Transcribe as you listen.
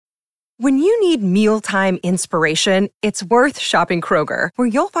When you need mealtime inspiration, it's worth shopping Kroger, where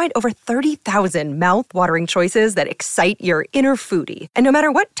you'll find over 30,000 mouth-watering choices that excite your inner foodie. And no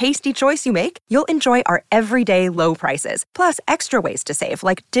matter what tasty choice you make, you'll enjoy our everyday low prices, plus extra ways to save,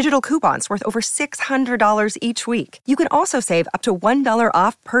 like digital coupons worth over $600 each week. You can also save up to $1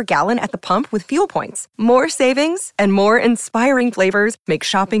 off per gallon at the pump with fuel points. More savings and more inspiring flavors make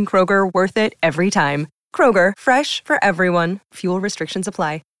shopping Kroger worth it every time. Kroger, fresh for everyone. Fuel restrictions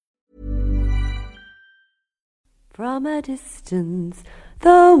apply. From a distance,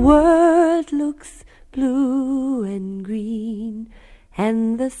 the world looks blue and green,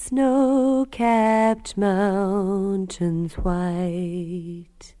 and the snow-capped mountains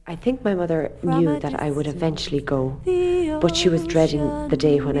white. I think my mother knew that I would eventually go, but she was dreading the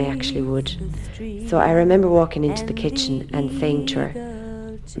day when I actually would. So I remember walking into the kitchen and saying to her,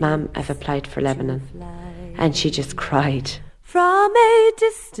 "Ma'am, I've applied for Lebanon." And she just cried. From a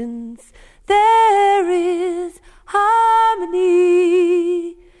distance, there is harmony,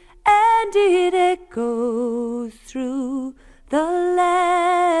 and it echoes through the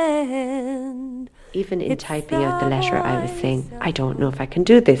land. Even in typing out the letter, I was saying, I don't know if I can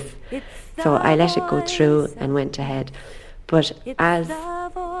do this. So I let it go through and went ahead. But as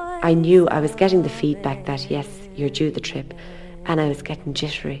I knew, I was getting the feedback that, yes, you're due the trip, and I was getting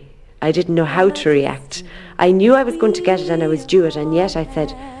jittery. I didn't know how to react. I knew I was going to get it and I was due it, and yet I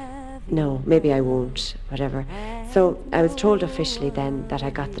said, no, maybe I won't, whatever. So I was told officially then that I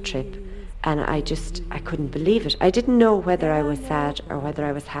got the trip, and I couldn't believe it. I didn't know whether I was sad or whether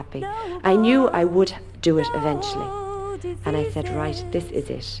I was happy. I knew I would do it eventually. And I said, right, this is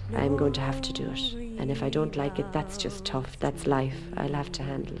it. I'm going to have to do it. And if I don't like it, that's just tough. That's life. I'll have to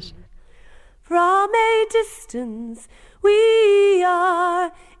handle it. From a distance, we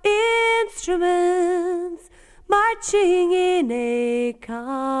are instruments marching in a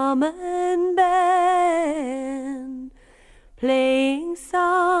common band, playing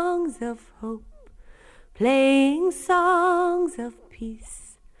songs of hope, playing songs of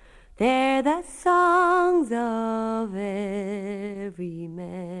peace. They're the songs of every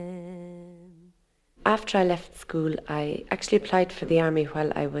man. After I left school, I actually applied for the army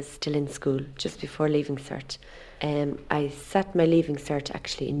while I was still in school, just before leaving cert. I sat my leaving cert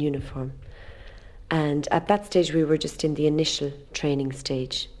actually in uniform. And at that stage, we were just in the initial training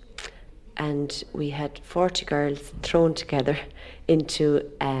stage. And we had 40 girls thrown together into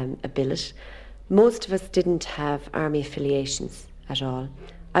a billet. Most of us didn't have army affiliations at all.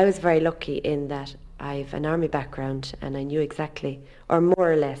 I was very lucky in that I've an army background and I knew exactly, or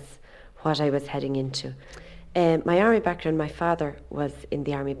more or less, what I was heading into. My army background, my father was in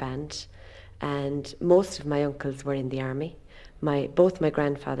the army band, and most of my uncles were in the army. Both my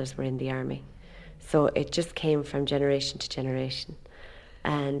grandfathers were in the army. So it just came from generation to generation.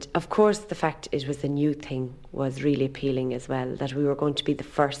 And of course, the fact it was a new thing was really appealing as well, that we were going to be the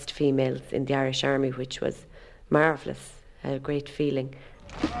first females in the Irish Army, which was marvellous, a great feeling.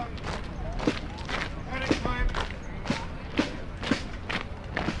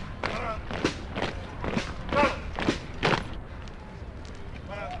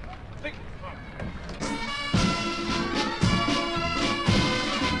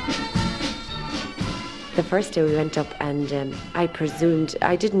 The first day we went up, and I presumed,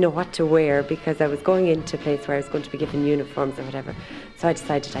 I didn't know what to wear because I was going into a place where I was going to be given uniforms or whatever. So I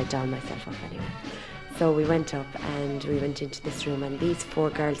decided I'd doll myself up anyway. So we went up and we went into this room, and these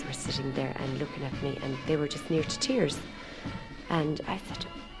 4 girls were sitting there and looking at me, and they were just near to tears. And I said,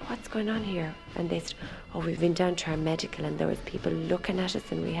 what's going on here? And they said, oh, we've been down to our medical and there was people looking at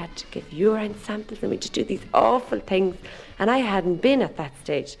us and we had to give urine samples and we had to do these awful things. And I hadn't been at that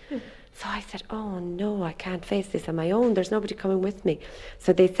stage. So I said, oh no, I can't face this on my own. There's nobody coming with me.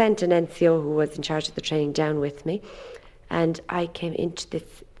 So they sent an NCO who was in charge of the training down with me. And I came into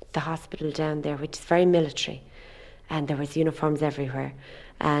the hospital down there, which is very military. And there was uniforms everywhere.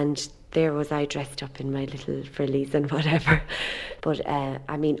 And there was I dressed up in my little frillies and whatever. But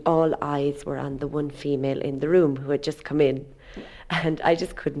all eyes were on the one female in the room who had just come in. And I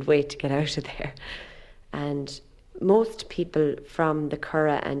just couldn't wait to get out of there. And most people from the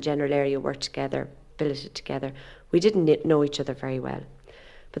Curragh and general area were together, billeted together. We didn't know each other very well.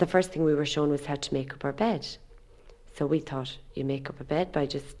 But the first thing we were shown was how to make up our bed. So we thought, you make up a bed by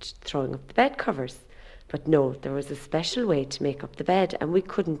just throwing up the bed covers. But no, there was a special way to make up the bed, and we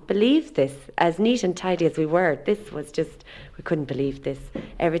couldn't believe this. As neat and tidy as we were, this was just, we couldn't believe this.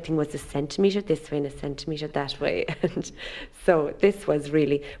 Everything was a centimetre this way and a centimetre that way. And so this was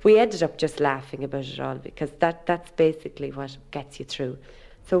really, we ended up just laughing about it all, because that's basically what gets you through.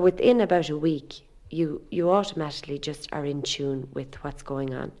 So within about a week, you automatically just are in tune with what's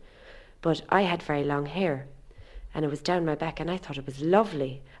going on. But I had very long hair, and it was down my back, and I thought it was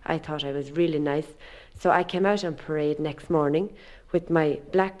lovely. I thought I was really nice. So I came out on parade next morning with my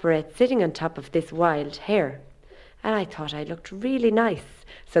black beret sitting on top of this wild hair. And I thought I looked really nice.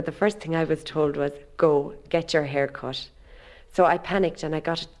 So the first thing I was told was, go, get your hair cut. So I panicked and I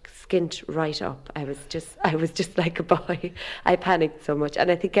got it skint right up. I was just like a boy. I panicked so much,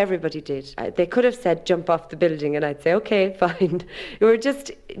 and I think everybody did. They could have said, jump off the building, and I'd say, okay, fine. We were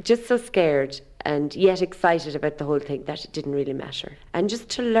just so scared and yet excited about the whole thing that it didn't really matter. And just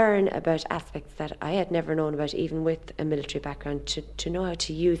to learn about aspects that I had never known about, even with a military background, to know how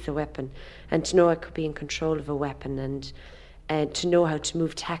to use a weapon, and to know I could be in control of a weapon, and to know how to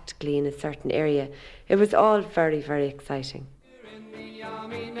move tactically in a certain area. It was all very, very exciting. You're in the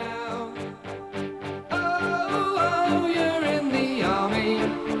army now. Oh, you're in the army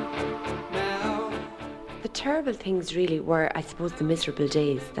now. The terrible things really were, I suppose, the miserable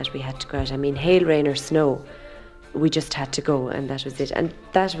days that we had to go out. I mean, hail, rain or snow, we just had to go, and that was it. And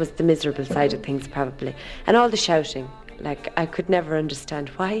that was the miserable side of things, probably. And all the shouting. Like, I could never understand,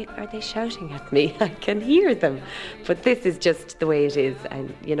 why are they shouting at me? I can hear them. But this is just the way it is.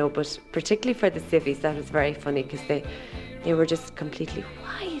 And, but particularly for the civvies, that was very funny, because they were just completely,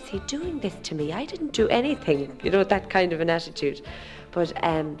 why is he doing this to me? I didn't do anything. That kind of an attitude. But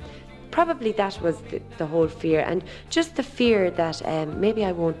probably that was the whole fear. And just the fear that maybe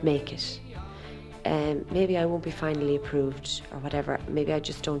I won't make it. Maybe I won't be finally approved or whatever. Maybe I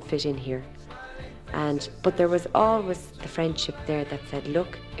just don't fit in here. But there was always the friendship there that said,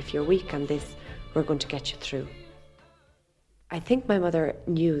 look, if you're weak on this, we're going to get you through. I think my mother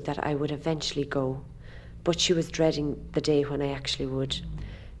knew that I would eventually go, but she was dreading the day when I actually would.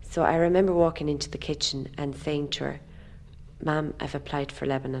 So I remember walking into the kitchen and saying to her, Ma'am, I've applied for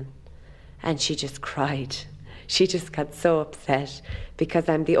Lebanon. And she just cried. She just got so upset, because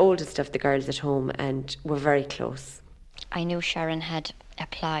I'm the oldest of the girls at home and we're very close. I knew Sharon had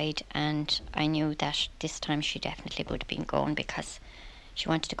applied, and I knew that this time she definitely would have been going, because she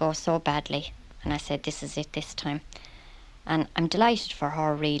wanted to go so badly, and I said, this is it this time. And I'm delighted for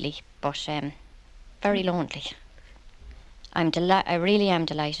her, really, but very lonely. I really am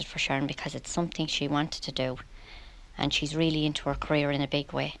delighted for Sharon, because it's something she wanted to do, and she's really into her career in a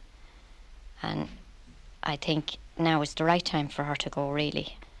big way. And I think now is the right time for her to go,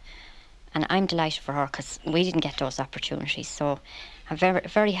 really. And I'm delighted for her, because we didn't get those opportunities, so I'm very,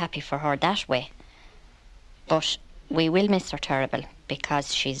 very happy for her that way. But we will miss her terrible,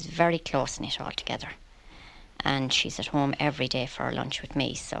 because she's very close-knit altogether. And she's at home every day for her lunch with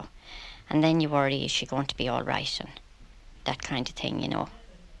me, so. And then you worry, is she going to be all right, and that kind of thing,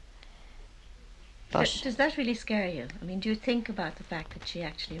 But does that really scare you? I mean, do you think about the fact that she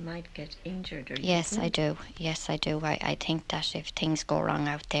actually might get injured? Or yes, I do. Yes, I do. I think that if things go wrong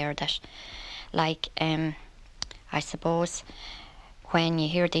out there, that, like, I suppose when you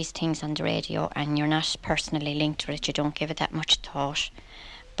hear these things on the radio and you're not personally linked to it, you don't give it that much thought.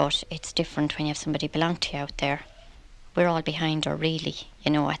 But it's different when you have somebody belong to you out there. We're all behind her, really.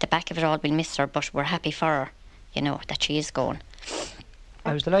 At the back of it all, we'll miss her, but we're happy for her, that she is going.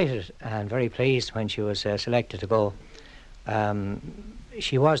 I was delighted and very pleased when she was selected to go.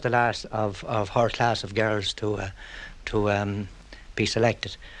 She was the last of her class of girls to be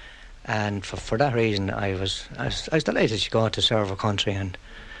selected, and for that reason I was delighted she's going to serve her country, and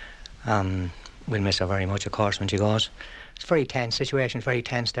we'll miss her very much, of course, when she goes. It's a very tense situation, very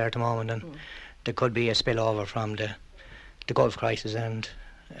tense there at the moment, and there could be a spillover from the Gulf crisis, and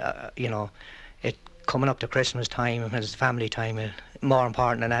it coming up to Christmas time, it's family time, more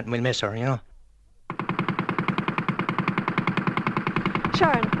important than that, and we'll miss her,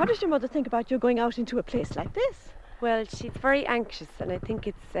 Sharon, what does your mother think about you going out into a place like this? Well, she's very anxious, and I think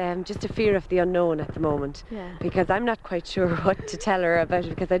it's just a fear of the unknown at the moment. Yeah. Because I'm not quite sure what to tell her about it,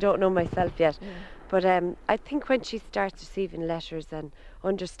 because I don't know myself yet. Yeah. But I think when she starts receiving letters and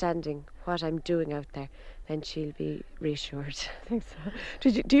understanding what I'm doing out there, then she'll be reassured. I think so.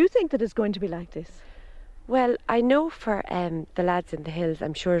 Do you think that it's going to be like this? Well, I know for the lads in the hills,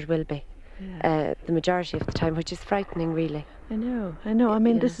 I'm sure it will be. Yeah. The majority of the time, which is frightening, really. I know. I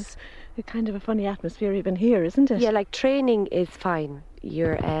mean, This is a kind of a funny atmosphere even here, isn't it? Yeah, like training is fine.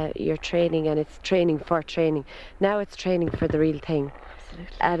 You're training, and it's training for training. Now it's training for the real thing.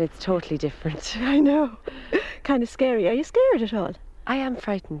 Absolutely. And it's totally different. I know. Kind of scary. Are you scared at all? I am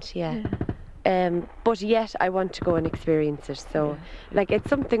frightened, yeah. But yet I want to go and experience it. So, like, it's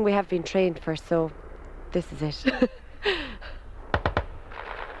something we have been trained for, so this is it.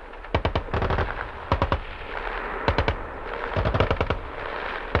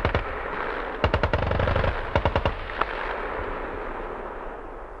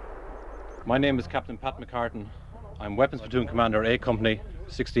 My name is Captain Pat McCartan. I'm Weapons Platoon Commander A Company,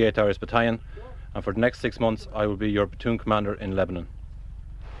 68th Irish Battalion, and for the next 6 months I will be your platoon commander in Lebanon.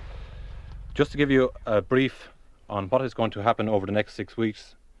 Just to give you a brief on what is going to happen over the next 6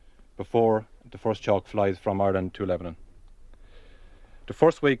 weeks before the first chalk flies from Ireland to Lebanon. The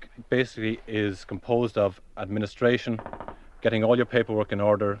first week basically is composed of administration, getting all your paperwork in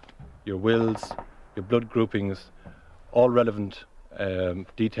order, your wills, your blood groupings, all relevant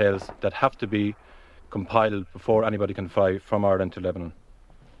details that have to be compiled before anybody can fly from Ireland to Lebanon.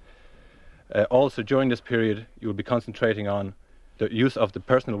 Also during this period you will be concentrating on the use of the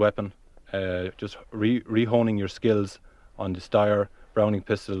personal weapon, just re-honing your skills on the Steyr, Browning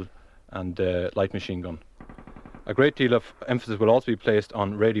pistol and light machine gun. A great deal of emphasis will also be placed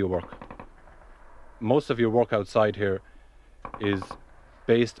on radio work. Most of your work outside here is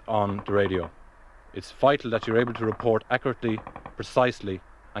based on the radio. It's vital that you're able to report accurately, precisely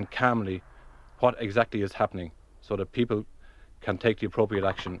and calmly what exactly is happening so that people can take the appropriate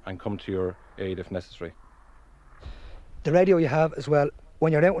action and come to your aid if necessary. The radio you have as well,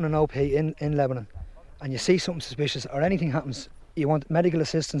 when you're out on an OP in Lebanon and you see something suspicious or anything happens, you want medical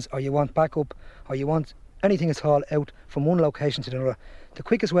assistance or you want backup or you want anything at all out from one location to another, the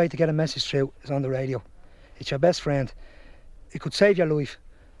quickest way to get a message through is on the radio. It's your best friend. It could save your life.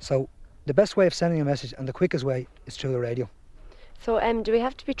 So the best way of sending a message and the quickest way is through the radio. So do we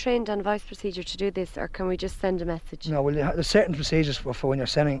have to be trained on voice procedure to do this, or can we just send a message? No, well, there's certain procedures for when you're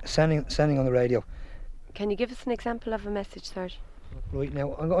sending on the radio. Can you give us an example of a message, Serge? Right,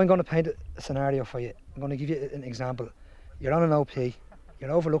 now I'm going to paint a scenario for you. I'm going to give you an example. You're on an OP,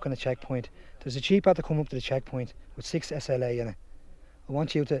 you're overlooking a checkpoint. There's a jeep at to come up to the checkpoint with 6 SLA in it. I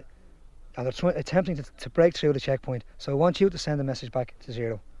want you to, and they're attempting to break through the checkpoint, so I want you to send a message back to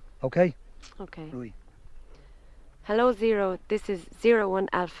 0. Okay? Okay. Right. Hello 0, this is 01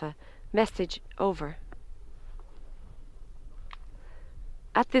 Alpha. Message over.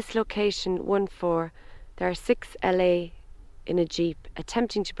 At this location 14, there are 6 LA in a jeep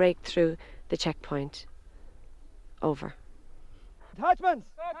attempting to break through the checkpoint. Over. Attachments!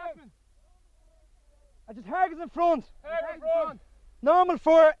 At the targets in front. Normal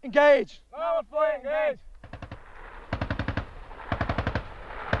fire, engage.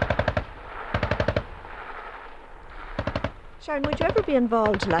 Sharon, would you ever be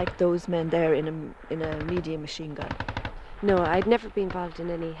involved like those men there in a medium machine gun? No, I'd never be involved in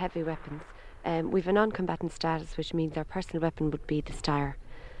any heavy weapons. We've a non-combatant status, which means our personal weapon would be the Steyr.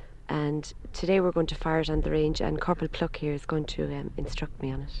 And today we're going to fire it on the range, and Corporal Pluck here is going to instruct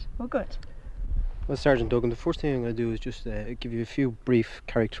me on it. Oh, good. Well, Sergeant Duggan, the first thing I'm going to do is just give you a few brief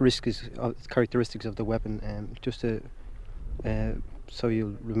characteristics of the weapon, just to so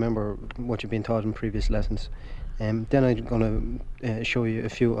you'll remember what you've been taught in previous lessons. Then I'm going to show you a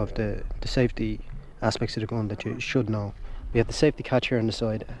few of the safety aspects of the gun that you should know. We have the safety catch here on the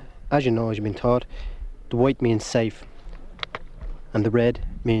side. As you know, as you've been taught, the white means safe and the red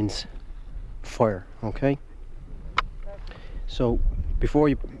means fire, okay? So before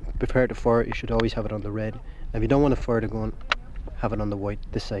you prepare to fire, you should always have it on the red. And if you don't want to fire the gun, have it on the white,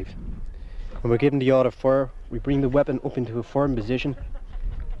 the safe. When we're given the order of fire, we bring the weapon up into a firm position,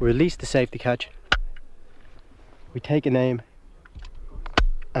 we release the safety catch, we take an aim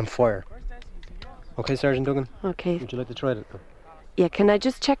and fire. Okay, Sergeant Duggan? Okay. Would you like to try that? Yeah, can I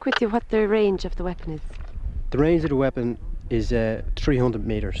just check with you what the range of the weapon is? The range of the weapon is 300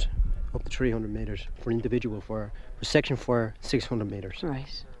 metres, up to 300 metres for individual fire. For section fire, 600 metres.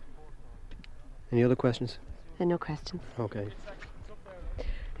 Right. Any other questions? No questions. Okay.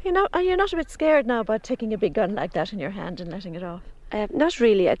 You know, are you not a bit scared now about taking a big gun like that in your hand and letting it off? Not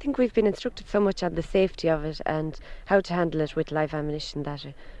really. I think we've been instructed so much on the safety of it and how to handle it with live ammunition that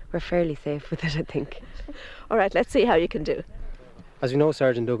we're fairly safe with it, I think. All right, let's see how you can do. As you know,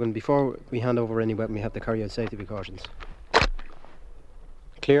 Sergeant Duggan, before we hand over any weapon, we have to carry out safety precautions.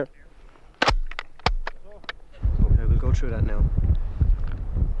 Clear? Okay, we'll go through that now.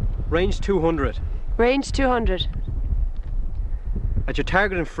 Range 200. Range 200. At your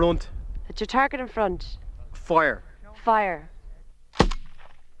target in front. At your target in front. Fire. Fire.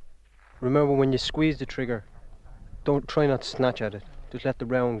 Remember, when you squeeze the trigger, try not to snatch at it. Just let the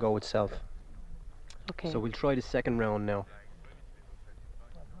round go itself. Okay. So we'll try the second round now.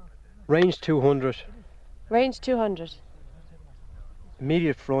 Range 200. Range 200.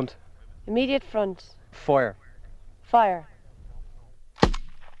 Immediate front. Immediate front. Fire. Fire.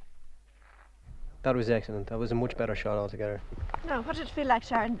 That was excellent. That was a much better shot altogether. Now, what did it feel like,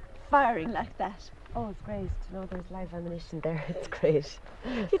 Sharon, firing like that? Oh, it's great to know there's live ammunition there. It's great.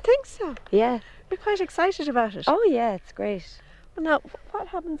 You think so? Yeah. You're quite excited about it. Oh, yeah, it's great. Now, what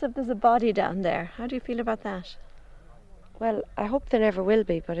happens if there's a body down there? How do you feel about that? Well, I hope there never will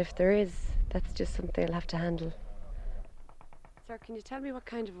be, but if there is, that's just something I'll have to handle. Sir, can you tell me what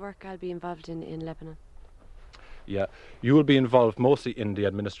kind of work I'll be involved in Lebanon? Yeah, you will be involved mostly in the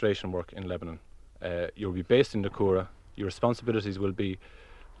administration work in Lebanon. You'll be based in Nakura. Your responsibilities will be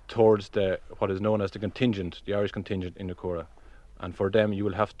towards what is known as the contingent, the Irish contingent in Nakura. And for them, you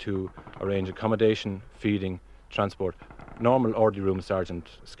will have to arrange accommodation, feeding, transport, normal orderly room sergeant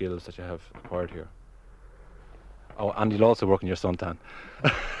skills that you have acquired here. Oh, and you'll also work in your suntan.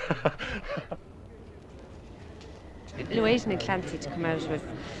 Waiting in Clancy to come out was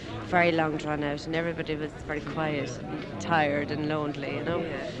very long drawn out, and everybody was very quiet and tired and lonely, you know.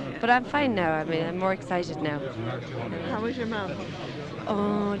 Yeah. But I'm fine now. I mean, I'm more excited now. How was your mum?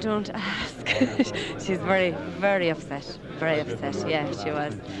 Oh, don't ask. She's very, very upset. Very upset, yeah, she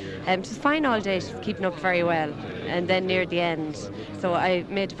was. She's fine all day. She's keeping up very well. And then near the end, so I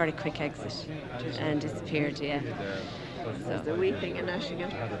made a very quick exit and disappeared, yeah. Was there weeping and gnashing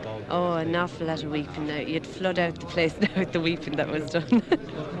of? Oh, an awful lot of weeping now. You'd flood out the place now with the weeping that was done.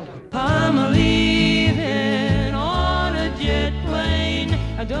 I'm leaving on a jet plane.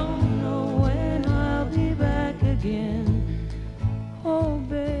 I don't know when I'll be back again. Oh,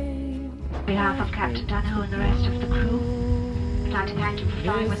 babe. On behalf of Captain Donoghue and the rest of the crew, I'd like to thank you for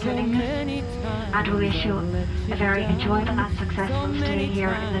flying with Aer Lingus, and we wish you a very enjoyable and successful stay here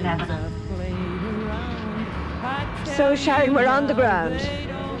in the Lebanon. So, Sharon, we're on the ground.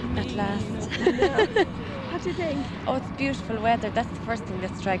 At last. What do you think? Oh, it's beautiful weather. That's the first thing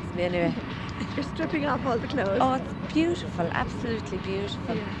that strikes me anyway. You're stripping off all the clothes. Oh, it's beautiful. Absolutely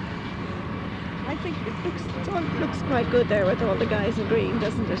beautiful. Yeah. I think it all looks quite good there with all the guys in green,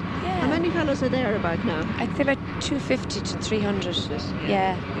 doesn't it? Yeah. How many fellows are there about now? I'd say about 250 to 300.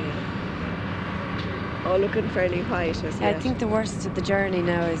 Yeah. All looking fairly white, isn't it? I think the worst of the journey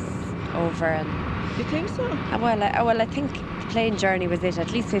now is over. And you think so? Well, I think the plane journey was it.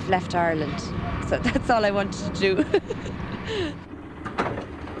 At least we've left Ireland. So that's all I wanted to do.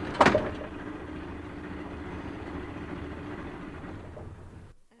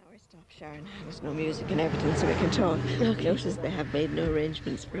 Sharon, there's no music and everything, so we can talk. Okay. Notice they have made no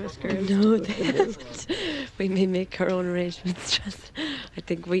arrangements for us girls. No, they haven't. We may make our own arrangements. Just, I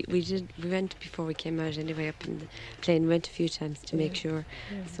think we did. We went before we came out anyway. Up in the plane, we went a few times to make sure.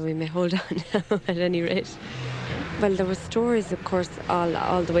 Yeah. So we may hold on now at any rate. Well, there were stories, of course,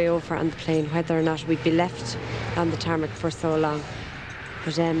 all the way over on the plane, whether or not we'd be left on the tarmac for so long.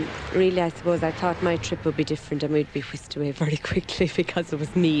 But really, I suppose I thought my trip would be different and we'd be whisked away very quickly because it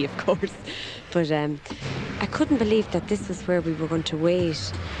was me, of course. But I couldn't believe that this was where we were going to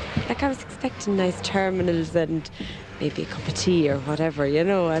wait. Like, I was expecting nice terminals and maybe a cup of tea or whatever, you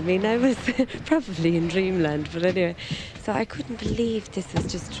know. I mean, I was probably in dreamland, but anyway. So I couldn't believe this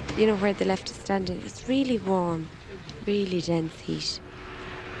was just, you know, where they left us standing. It was really warm, really dense heat.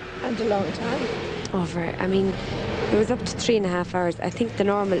 And a long time. I mean, it was up to 3.5 hours. I think the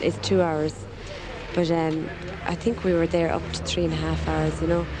normal is 2 hours. But I think we were there up to 3.5 hours, you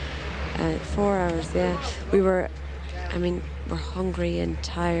know. 4 hours, yeah. we're hungry and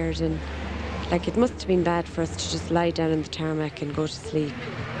tired, and like, it must have been bad for us to just lie down on the tarmac and go to sleep.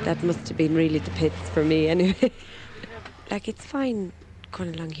 That must have been really the pits for me anyway. Like, it's fine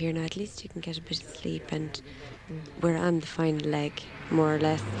going along here now. At least you can get a bit of sleep, and we're on the final leg, more or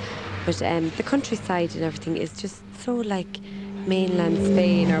less. But the countryside and everything is just so like mainland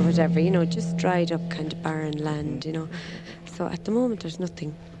Spain or whatever, you know, just dried up kind of barren land, you know. So at the moment there's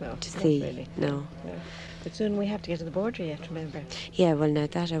nothing to see. Really. No. But soon we have to get to the border yet, remember? Yeah, well, now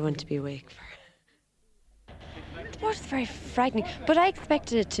that I want to be awake for. The border's very frightening, but I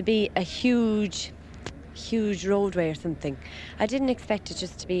expected it to be a huge roadway or something. I didn't expect it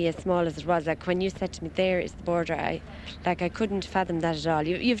just to be as small as it was. Like, when you said to me, there is the border, I couldn't fathom that at all.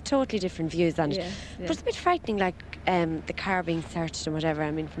 You've totally different views on it. Yeah. But it's a bit frightening, like the car being searched and whatever,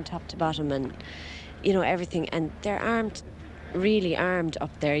 I mean, from top to bottom, and, you know, everything. And they're armed, really armed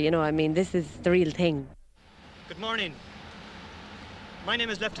up there, you know. I mean, this is the real thing. Good morning. My name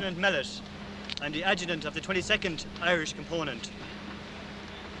is Lieutenant Mellett. I'm the adjutant of the 22nd Irish Component.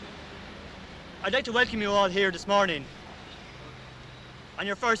 I'd like to welcome you all here this morning on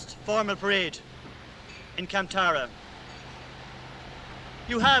your first formal parade in Camp Tara.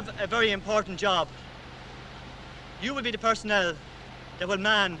 You have a very important job. You will be the personnel that will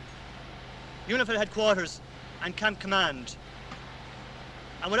man UNIFIL headquarters and camp command.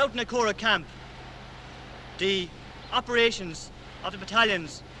 And without Nakura camp, the operations of the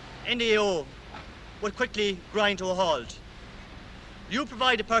battalions in the AO would quickly grind to a halt. You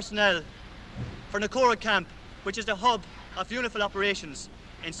provide the personnel for Nakura camp, which is the hub of UNIFIL operations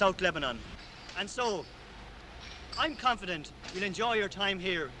in South Lebanon. And so, I'm confident you'll enjoy your time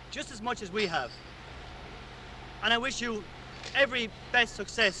here just as much as we have. And I wish you every best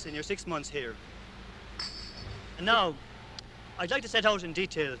success in your 6 months here. And now, I'd like to set out in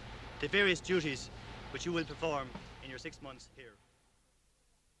detail the various duties which you will perform in your 6 months here.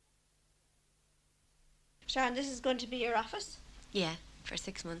 Sharon, this is going to be your office? Yeah, for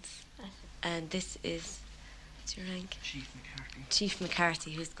 6 months. And this is, what's your rank? Chief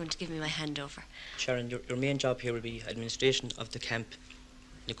McCarthy, who's going to give me my handover. Sharon, your main job here will be administration of the camp,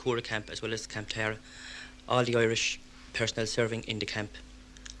 the Cora camp, as well as Camp Tara, all the Irish personnel serving in the camp,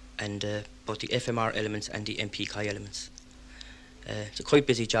 and both the FMR elements and the MPCI elements. It's a quite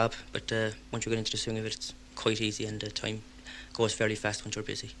busy job, but once you get into the swing of it, it's quite easy, and the time goes fairly fast once you're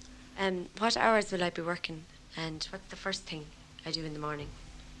busy. What hours will I be working, and what's the first thing I do in the morning?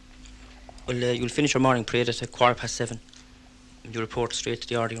 Well, you'll finish your morning parade at 7:15. You report straight to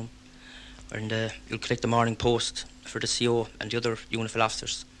the order room, and you'll collect the morning post for the CO and the other UNIFIL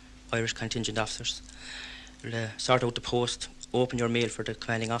officers, Irish contingent officers. You'll sort out the post, open your mail for the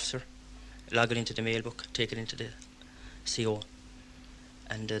commanding officer, log it into the mail book, take it into the CO.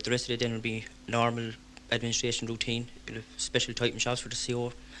 And the rest of the day then will be normal administration routine. You'll have special typing jobs for the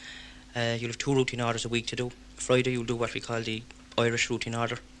CO. You'll have 2 routine orders a week to do. Friday you'll do what we call the Irish routine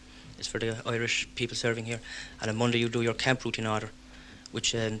order. It's for the Irish people serving here. And on Monday you'll do your camp routine order,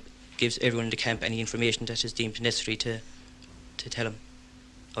 which gives everyone in the camp any information that is deemed necessary to tell them,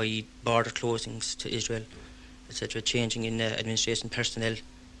 i.e. border closings to Israel, etc., changing in administration personnel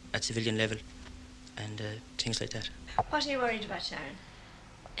at civilian level, and things like that. What are you worried about, Sharon?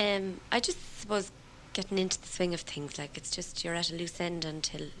 I just suppose getting into the swing of things, like it's just you're at a loose end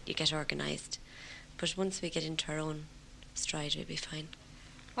until you get organised. But once we get into our own stride, we'll be fine.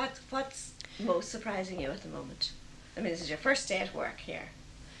 What's most surprising you at the moment? I mean, this is your first day at work here.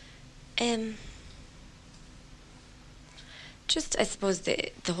 Just, I suppose,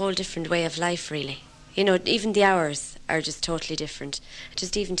 the whole different way of life, really. You know, even the hours are just totally different.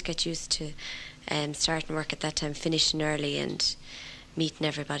 Just even to get used to starting work at that time, finishing early and meeting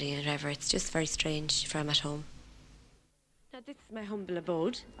everybody and whatever. It's just very strange from at home. Now, this is my humble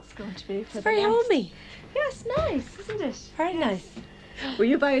abode. It's going to be very homey. Yes, nice, isn't it? Very nice. Were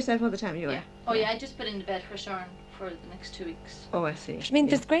you by yourself all the time you were? Yeah. Oh yeah, I just put in the bed for Sharon for the next 2 weeks. Oh, I see. I mean,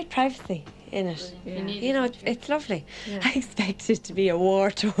 there's great privacy in it. Yeah. You know, it's lovely. Yeah. I expected it to be a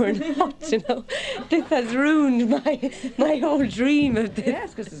war-torn hut, you know. This has ruined my whole dream of this.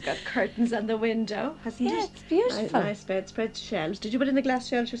 Yes, because it's got curtains on the window, hasn't it? Yeah, it's beautiful. Nice bedspread, shelves. Did you put in the glass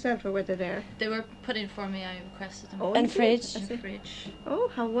shelves yourself, or were they there? They were put in for me, I requested them. Oh, and fridge. And fridge. Oh,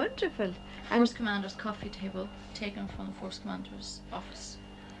 how wonderful. Force Commander's coffee table, taken from the Force Commander's office.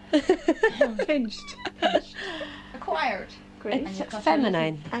 Pinched. Acquired. Great. It's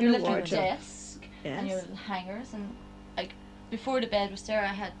feminine. And your little desk, and your little hangers, and like before the bed was there, I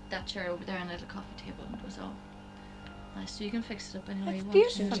had that chair over there and a little coffee table, and it was all nice. So you can fix it up any way you want.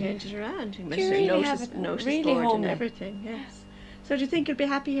 Beautiful. And change it around. You really notice really board homely. and everything. Yes. So do you think you'll be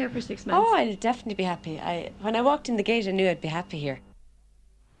happy here for 6 months? Oh, I'll definitely be happy. When I walked in the gate, I knew I'd be happy here.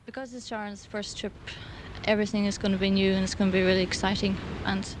 Because it's Sharon's first trip, everything is going to be new and it's going to be really exciting,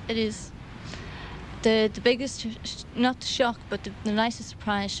 and it is. The biggest, not shock, but the nicest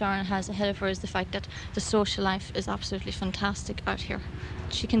surprise Sharon has ahead of her is the fact that the social life is absolutely fantastic out here.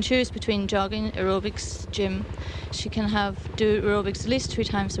 She can choose between jogging, aerobics, gym. She can do aerobics at least 3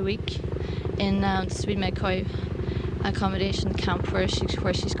 times a week in the Swede Medcoy accommodation camp where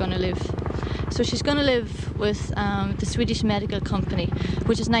she's going to live. So she's going to live with the Swedish Medical Company,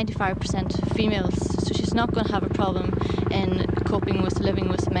 which is 95% females. So she's not going to have a problem in coping with living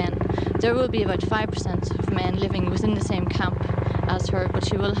with men. There will be about 5% of men living within the same camp as her,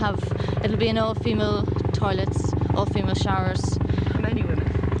 but it'll be in all-female toilets, all-female showers. How many women?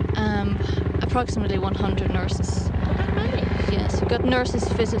 Approximately 100 nurses. Oh, that many? Yes, you've got nurses,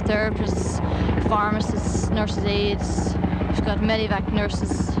 physiotherapists, pharmacists, nurses' aides. You've got medevac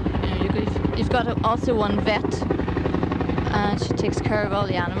nurses. You've got also one vet, and she takes care of all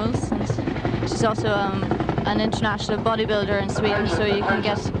the animals. And she's also an international bodybuilder in Sweden, so you can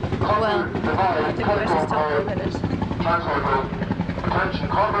get well. I think I should stop for a minute. Attention,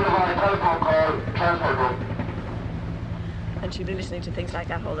 telephone call, transport room. And she'll be listening to things like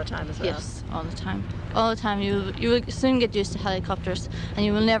that all the time as well. Yes, all the time. All the time. You will soon get used to helicopters, and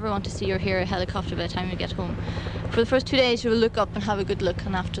you will never want to see or hear a helicopter by the time you get home. For the first 2 days, you will look up and have a good look,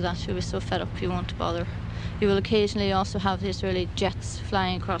 and after that, you'll be so fed up you won't bother. You will occasionally also have the Israeli jets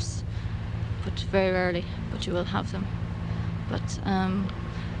flying across, but very rarely, but you will have them. But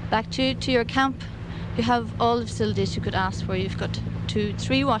back to your camp. You have all the facilities you could ask for. You've got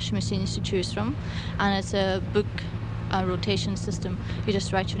 3 washing machines to choose from, and it's a book rotation system. You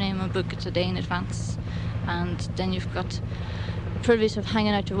just write your name and book it a day in advance, and then you've got the privilege of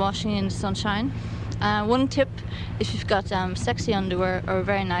hanging out your washing in the sunshine. One tip, if you've got sexy underwear or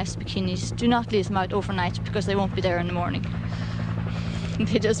very nice bikinis, do not leave them out overnight because they won't be there in the morning.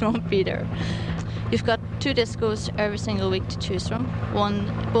 They just won't be there. You've got 2 discos every single week to choose from,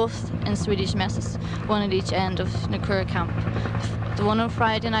 both in Swedish messes, one at each end of Nakura camp. The one on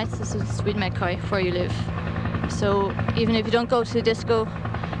Friday nights is in Swedmedkoj, where you live. So even if you don't go to the disco,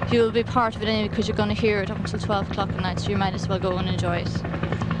 you will be part of it anyway because you're going to hear it up until 12 o'clock at night, so you might as well go and enjoy it.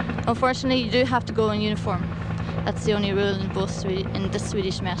 Unfortunately, you do have to go in uniform. That's the only rule in this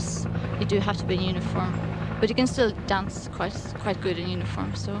Swedish mess. You do have to be in uniform. But you can still dance quite good in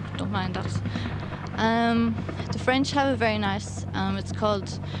uniform, so don't mind that. The French have a very nice, it's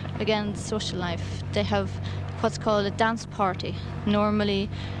called, again, social life. They have what's called a dance party, normally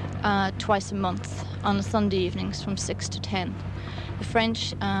twice a month on Sunday evenings from 6 to 10. The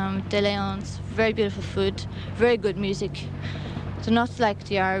French, de Leon's, very beautiful food, very good music. They're not like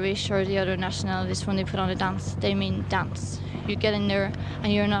the Irish or the other nationalities when they put on a dance. They mean dance. You get in there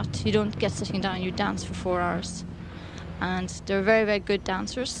and you don't get sitting down, you dance for 4 hours. And they're very, very good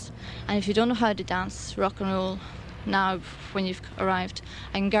dancers. And if you don't know how to dance rock and roll now when you've arrived,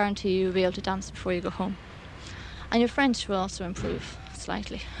 I can guarantee you'll be able to dance before you go home. And your French will also improve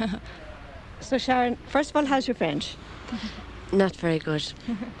slightly. So Sharon, first of all, how's your French? Not very good.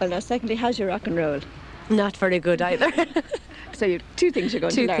 Well, now secondly, how's your rock and roll? Not very good either. So you 2 things you're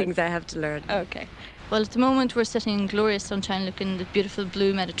going to learn. 2 things I have to learn. Okay. Well, at the moment we're sitting in glorious sunshine looking at the beautiful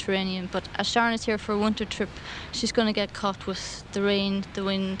blue Mediterranean, but as Sharon is here for a winter trip, she's going to get caught with the rain, the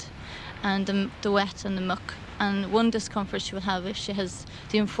wind and the wet and the muck. And one discomfort she will have if she has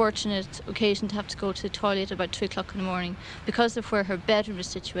the unfortunate occasion to have to go to the toilet about 3 o'clock in the morning. Because of where her bedroom is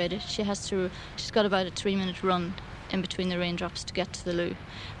situated, she's got about a 3-minute run in between the raindrops to get to the loo,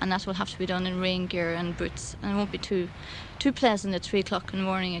 and that will have to be done in rain gear and boots, and it won't be too pleasant at 3 o'clock in the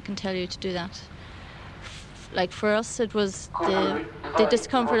morning, I can tell you, to do that. Like for us, it was the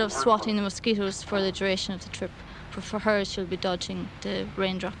discomfort of swatting the mosquitoes for the duration of the trip, but for her she'll be dodging the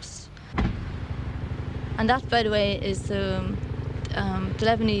raindrops. And that, by the way, is the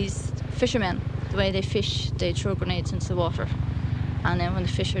Lebanese fishermen. The way they fish, they throw grenades into the water, and then when the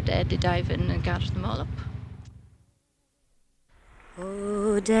fish are dead, they dive in and gather them all up.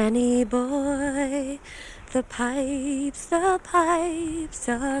 Oh, Danny boy, the pipes are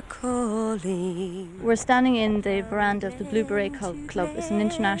calling. We're standing in the veranda of the Blue Beret Club. It's an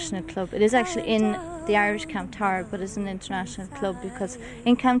international club. It is actually in the Irish Camp Tower, but it's an international club because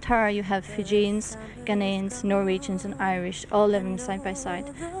in Camp Tower you have Fijians, Ghanaians, Norwegians and Irish all living side by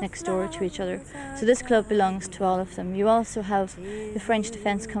side next door to each other. So this club belongs to all of them. You also have the French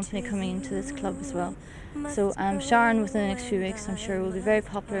Defence Company coming into this club as well. So Sharon, within the next few weeks, I'm sure will be very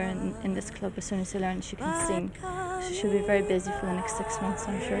popular in this club as soon as she learns she can sing. So she'll be very busy for the next 6 months,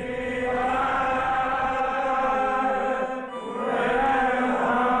 I'm sure.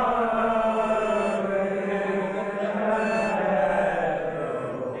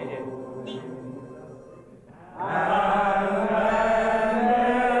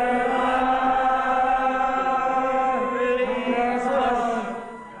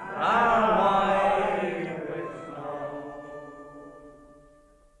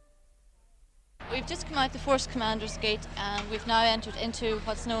 We've just come out the Force Commander's Gate and we've now entered into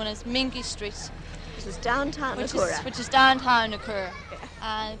what's known as Mingy Street. Which is downtown Nakura. Which is downtown Nakura.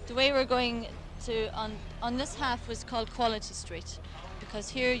 And the way we're going to, on this half was called Quality Street, because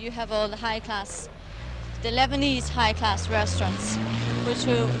here you have all the the Lebanese high-class restaurants, which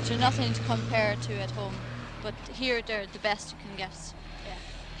are nothing to compare to at home, but here they're the best you can get. Yeah.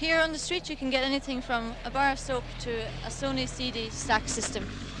 Here on the street you can get anything from a bar of soap to a Sony CD stack system.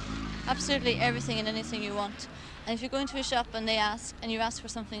 Absolutely everything and anything you want. And if you go into a shop and you ask for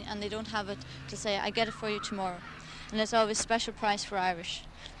something and they don't have it, to say, I get it for you tomorrow. And there's always special price for Irish,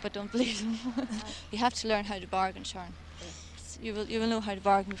 but don't believe them. You have to learn how to bargain, Sharon. You will know how to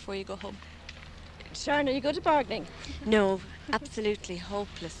bargain before you go home. Sharon, are you good at bargaining? No, absolutely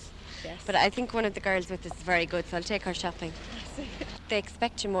hopeless. Yes. But I think one of the girls with us is very good, so I'll take her shopping. They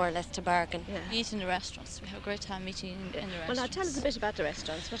expect you more or less to bargain. Yeah. Eat in the restaurants. We have a great time eating in the restaurants. Well, now tell us a bit about the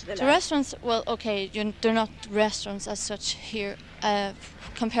restaurants. What are they like? The restaurants, well, okay, they're not restaurants as such here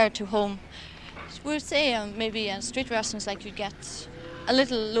compared to home. We would say maybe street restaurants like you get a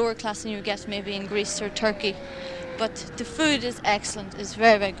little lower class than you get maybe in Greece or Turkey. But the food is excellent, it's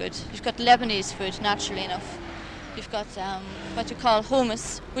very, very good. You've got Lebanese food, naturally enough. You've got what you call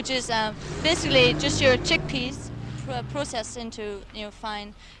hummus, which is basically just your chickpeas processed into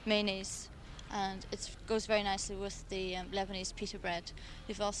fine mayonnaise, and it goes very nicely with the Lebanese pita bread.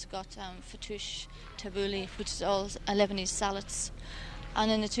 You've also got fattoush tabbouleh, which is all Lebanese salads. And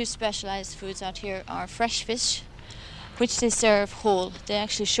then the two specialised foods out here are fresh fish, which they serve whole. They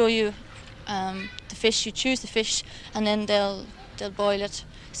actually show you the fish, you choose the fish, and then they'll boil it,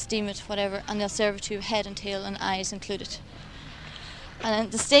 steam it, whatever, and they'll serve it to you head and tail and eyes included. And then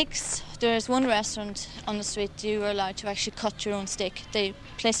the steaks, there's one restaurant on the street you are allowed to actually cut your own steak. They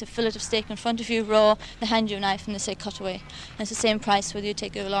place a fillet of steak in front of you raw, they hand you a knife and they say cut away. And it's the same price whether you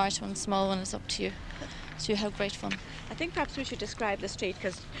take a large one, small one, it's up to you. So you have great fun. I think perhaps we should describe the street,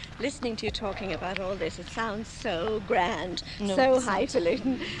 because listening to you talking about all this, it sounds so grand, so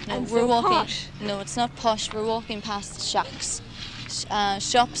highfalutin, and we're so walking, posh. No, it's not posh. We're walking past shacks.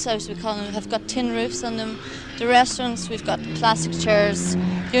 Shops, as we call them, have got tin roofs on them. The restaurants, we've got plastic chairs.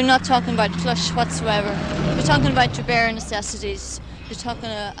 You're not talking about plush whatsoever. You're talking about your bare necessities. You're talking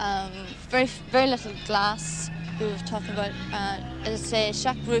very, very little glass. We're talking about, as I say,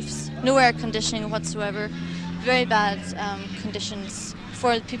 shack roofs, no air conditioning whatsoever. Very bad conditions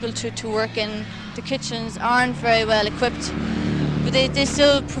for people to work in. The kitchens aren't very well equipped, but they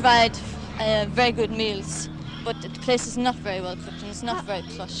still provide very good meals. But the place is not very well equipped and it's not very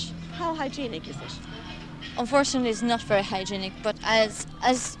plush. How hygienic is it? Unfortunately, it's not very hygienic, but as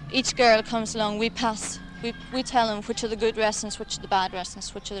each girl comes along, we tell them which are the good restaurants, which are the bad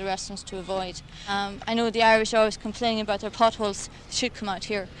restaurants, which are the restaurants to avoid. I know the Irish are always complaining about their potholes. They should come out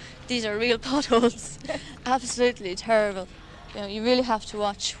here. These are real potholes. Absolutely terrible. You really have to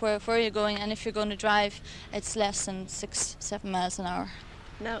watch where you're going, and if you're going to drive, it's less than 6-7 miles an hour.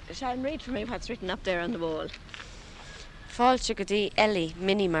 Now, Sharon, read for me what's written up there on the wall. Fáilte go dtí Ellie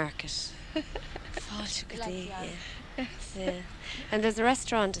mini market. Fáilte go dtí, yeah. And there's a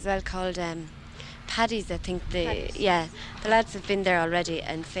restaurant as well called Paddy's, I think. The lads have been there already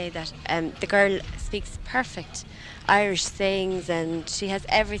and say that the girl speaks perfect Irish sayings and she has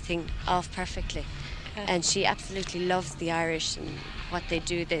everything off perfectly. And she absolutely loves the Irish and what they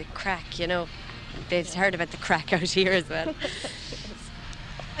do, the crack, They've heard about the crack out here as well.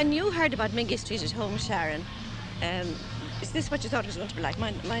 And you heard about Mingy Street at home, Sharon. Is this what you thought it was going to be like?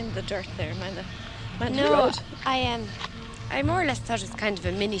 Mind the dirt there, mind the road. I more or less thought it was kind of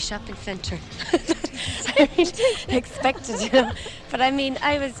a mini shopping centre. I really expected, But I mean,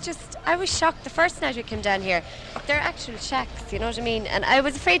 I was shocked the first night we came down here. They're actual shacks, you know what I mean? And I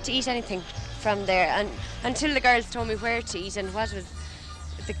was afraid to eat anything from there, and until the girls told me where to eat and what was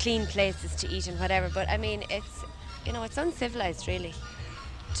the clean places to eat and whatever. But I mean, it's uncivilised really,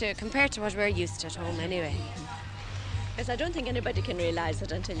 compared to what we're used to at home anyway. Yes, I don't think anybody can realise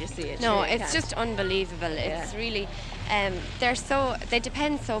it until you see it. No, it's just unbelievable. It's really, they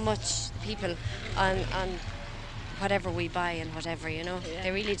depend so much, people, on whatever we buy and whatever,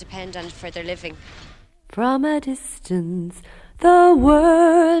 They really depend on it for their living. From a distance, the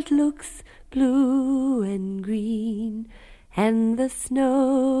world looks blue and green, and the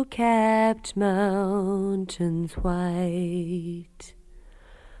snow-capped mountains white.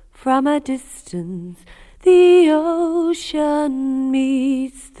 From a distance, the ocean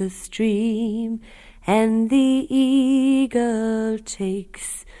meets the stream, and the eagle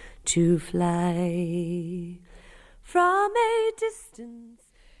takes to fly. From a distance.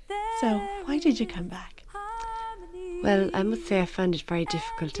 So, why did you come back? Well, I must say I found it very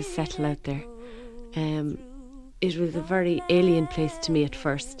difficult to settle out there. It was a very alien place to me at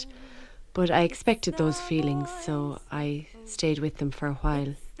first, but I expected those feelings, so I stayed with them for a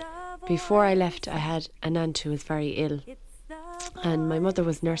while. Before I left, I had an aunt who was very ill, and my mother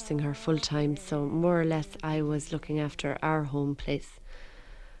was nursing her full time, so more or less I was looking after our home place.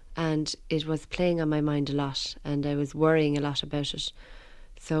 And it was playing on my mind a lot, and I was worrying a lot about it.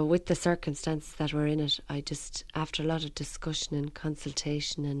 So with the circumstances that were in it, I just, after a lot of discussion and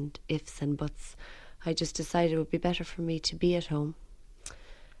consultation and ifs and buts, I just decided it would be better for me to be at home.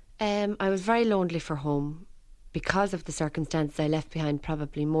 I was very lonely for home. Because of the circumstances I left behind,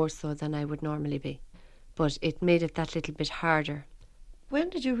 probably more so than I would normally be. But it made it that little bit harder. When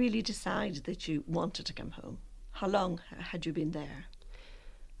did you really decide that you wanted to come home? How long had you been there?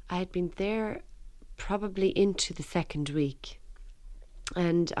 I had been there probably into the second week.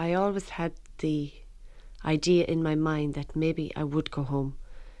 And I always had the idea in my mind that maybe I would go home,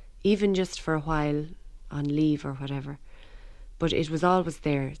 even just for a while on leave or whatever. But it was always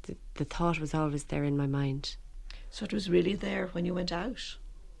there. The thought was always there in my mind. So it was really there when you went out?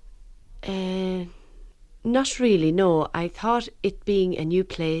 Not really, no. I thought it being a new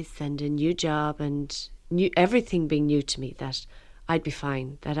place and a new job and everything being new to me, that I'd be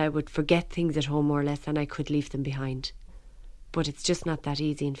fine, that I would forget things at home more or less and I could leave them behind. But it's just not that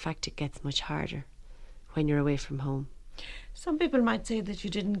easy. In fact, it gets much harder when you're away from home. Some people might say that you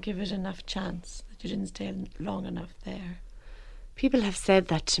didn't give it enough chance, that you didn't stay long enough there. People have said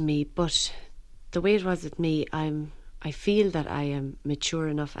that to me, but the way it was with me, I feel that I am mature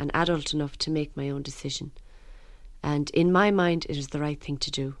enough and adult enough to make my own decision. And in my mind, it is the right thing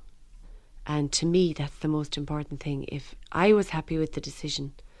to do. And to me, that's the most important thing. If I was happy with the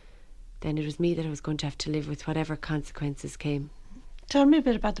decision, then it was me that I was going to have to live with whatever consequences came. Tell me a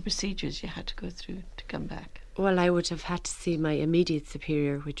bit about the procedures you had to go through to come back. Well, I would have had to see my immediate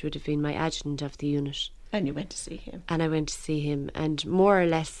superior, which would have been my adjutant of the unit. And you went to see him? And I went to see him, and more or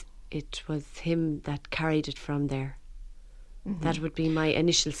less it was him that carried it from there. Mm-hmm. That would be my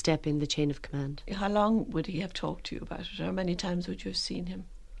initial step in the chain of command. How long would he have talked to you about it? How many times would you have seen him?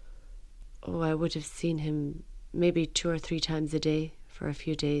 Oh, I would have seen him maybe 2 or 3 times a day for a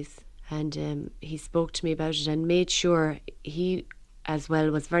few days. And he spoke to me about it and made sure he, as well,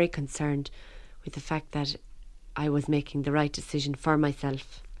 was very concerned with the fact that I was making the right decision for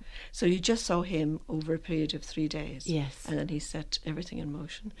myself. So you just saw him over a period of 3 days? Yes. And then he set everything in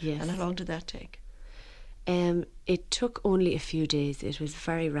motion? Yes. And how long did that take? It took only a few days. It was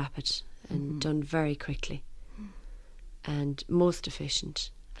very rapid and done very quickly and most efficient.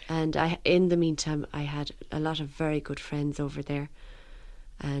 And in the meantime, I had a lot of very good friends over there,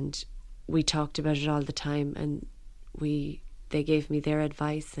 and we talked about it all the time, and they gave me their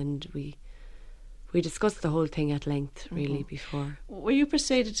advice, and we discussed the whole thing at length, really, before. Were you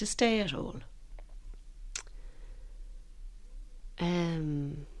persuaded to stay at all?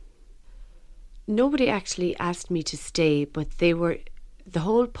 Nobody actually asked me to stay, but the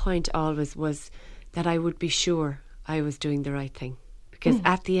whole point always was that I would be sure I was doing the right thing. Because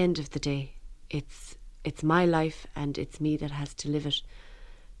at the end of the day, it's my life and it's me that has to live it.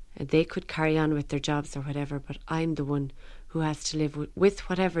 They could carry on with their jobs or whatever, but I'm the one who has to live with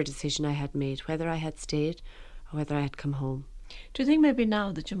whatever decision I had made, whether I had stayed or whether I had come home. Do you think maybe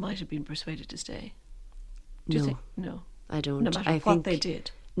now that you might have been persuaded to stay? No, I don't. No matter what they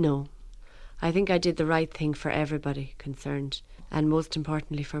did? No. I think I did the right thing for everybody concerned, and most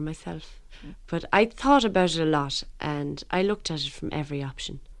importantly for myself. But I thought about it a lot, and I looked at it from every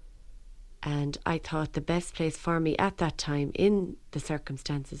option. And I thought the best place for me at that time, in the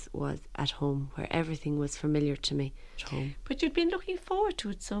circumstances, was at home, where everything was familiar to me at home. But you'd been looking forward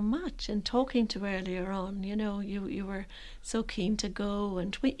to it so much, and talking to earlier on, you were so keen to go,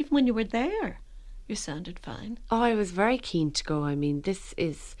 and even when you were there, you sounded fine. Oh, I was very keen to go. I mean,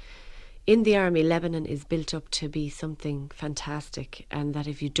 in the army, Lebanon is built up to be something fantastic, and that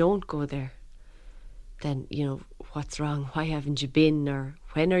if you don't go there, then, what's wrong? Why haven't you been? Or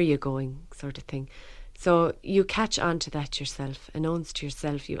when are you going? Sort of thing. So you catch on to that yourself, and owns to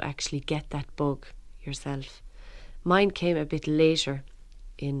yourself, you actually get that bug yourself. Mine came a bit later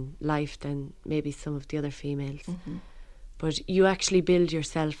in life than maybe some of the other females. But you actually build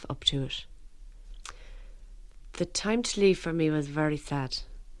yourself up to it. The time to leave for me was very sad.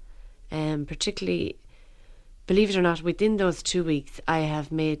 Particularly, believe it or not, within those 2 weeks, I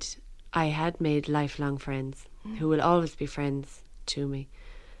had made lifelong friends who will always be friends to me,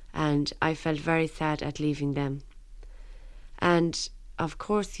 and I felt very sad at leaving them. And of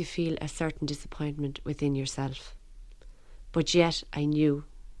course, you feel a certain disappointment within yourself, but yet I knew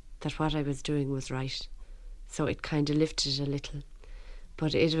that what I was doing was right, so it kind of lifted a little.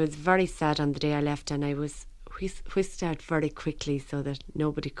 But it was very sad on the day I left, and I was whisked out very quickly so that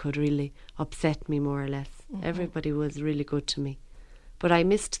nobody could really upset me, more or less. Everybody was really good to me. But I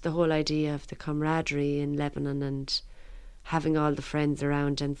missed the whole idea of the camaraderie in Lebanon and having all the friends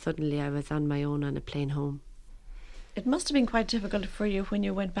around, and suddenly I was on my own on a plane home. It must have been quite difficult for you when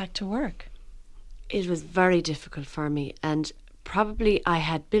you went back to work. It was very difficult for me, and probably I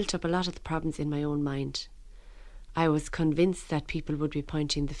had built up a lot of the problems in my own mind. I was convinced that people would be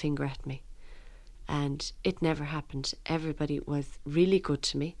pointing the finger at me. And it never happened. Everybody was really good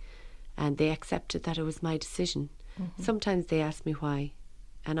to me, and they accepted that it was my decision. Sometimes they ask me why,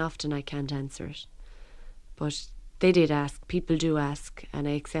 and often I can't answer it. But they did ask. People do ask, and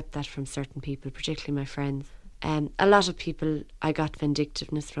I accept that from certain people, particularly my friends. A lot of people, I got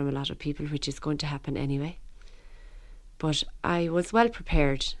vindictiveness from a lot of people, which is going to happen anyway. But I was well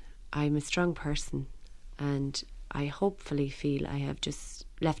prepared. I'm a strong person, and I hopefully feel I have just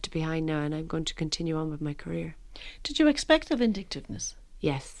left it behind now, and I'm going to continue on with my career. Did you expect the vindictiveness?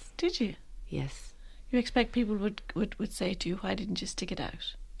 Yes. Did you? Yes. You expect people would say to you, why didn't you stick it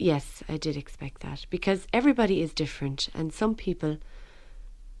out? Yes, I did expect that, because everybody is different, and some people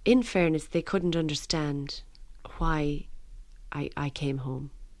in fairness, they couldn't understand why I came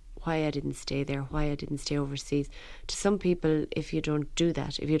home, why I didn't stay there, why I didn't stay overseas. To some people, if you don't do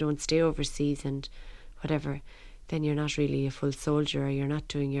that, if you don't stay overseas and whatever, then you're not really a full soldier, or you're not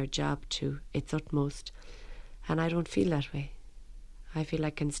doing your job to its utmost. And I don't feel that way. I feel I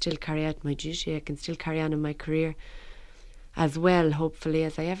can still carry out my duty, I can still carry on in my career as well, hopefully,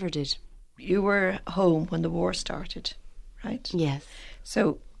 as I ever did. You were home when the war started, right? Yes.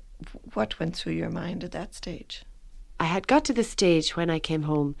 So what went through your mind at that stage? I had got to the stage when I came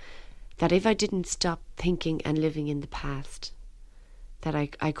home that if I didn't stop thinking and living in the past, that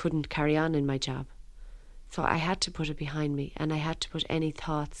I couldn't carry on in my job. So I had to put it behind me, and I had to put any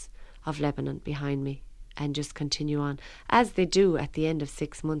thoughts of Lebanon behind me and just continue on. As they do at the end of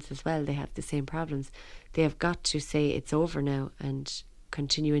 6 months as well, they have the same problems. They have got to say it's over now and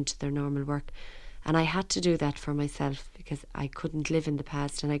continue into their normal work. And I had to do that for myself, because I couldn't live in the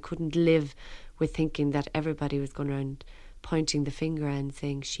past, and I couldn't live with thinking that everybody was going around pointing the finger and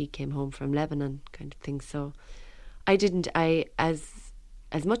saying she came home from Lebanon kind of thing. So I didn't,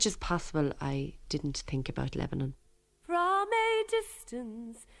 as much as possible, I didn't think about Lebanon. From a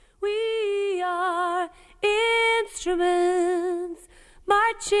distance we are instruments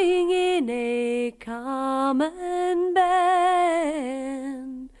marching in a common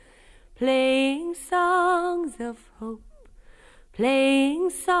band, playing songs of hope, playing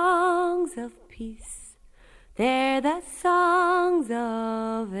songs of peace. They're the songs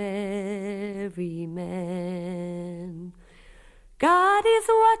of every man. God is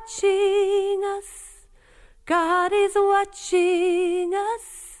watching us, God is watching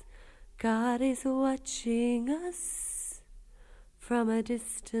us, God is watching us from a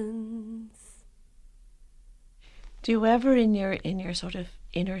distance. Do you ever in your sort of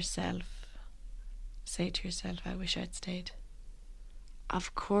inner self say to yourself, I wish I'd stayed?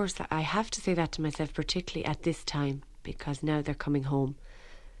 Of course, I have to say that to myself, particularly at this time, because now they're coming home,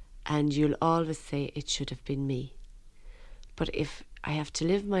 and you'll always say it should have been me. But if I have to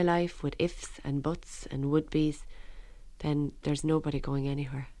live my life with ifs and buts and would-bes, then there's nobody going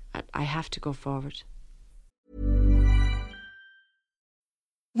anywhere. I have to go forward.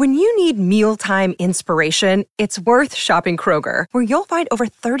 When you need mealtime inspiration, it's worth shopping Kroger, where you'll find over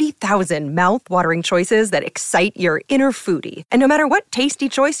 30,000 mouth-watering choices that excite your inner foodie. And no matter what tasty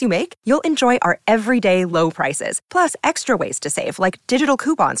choice you make, you'll enjoy our everyday low prices, plus extra ways to save, like digital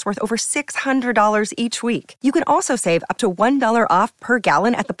coupons worth over $600 each week. You can also save up to $1 off per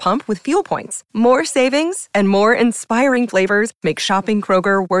gallon at the pump with fuel points. More savings and more inspiring flavors make shopping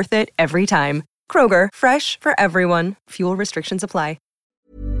Kroger worth it every time. Kroger, fresh for everyone. Fuel restrictions apply.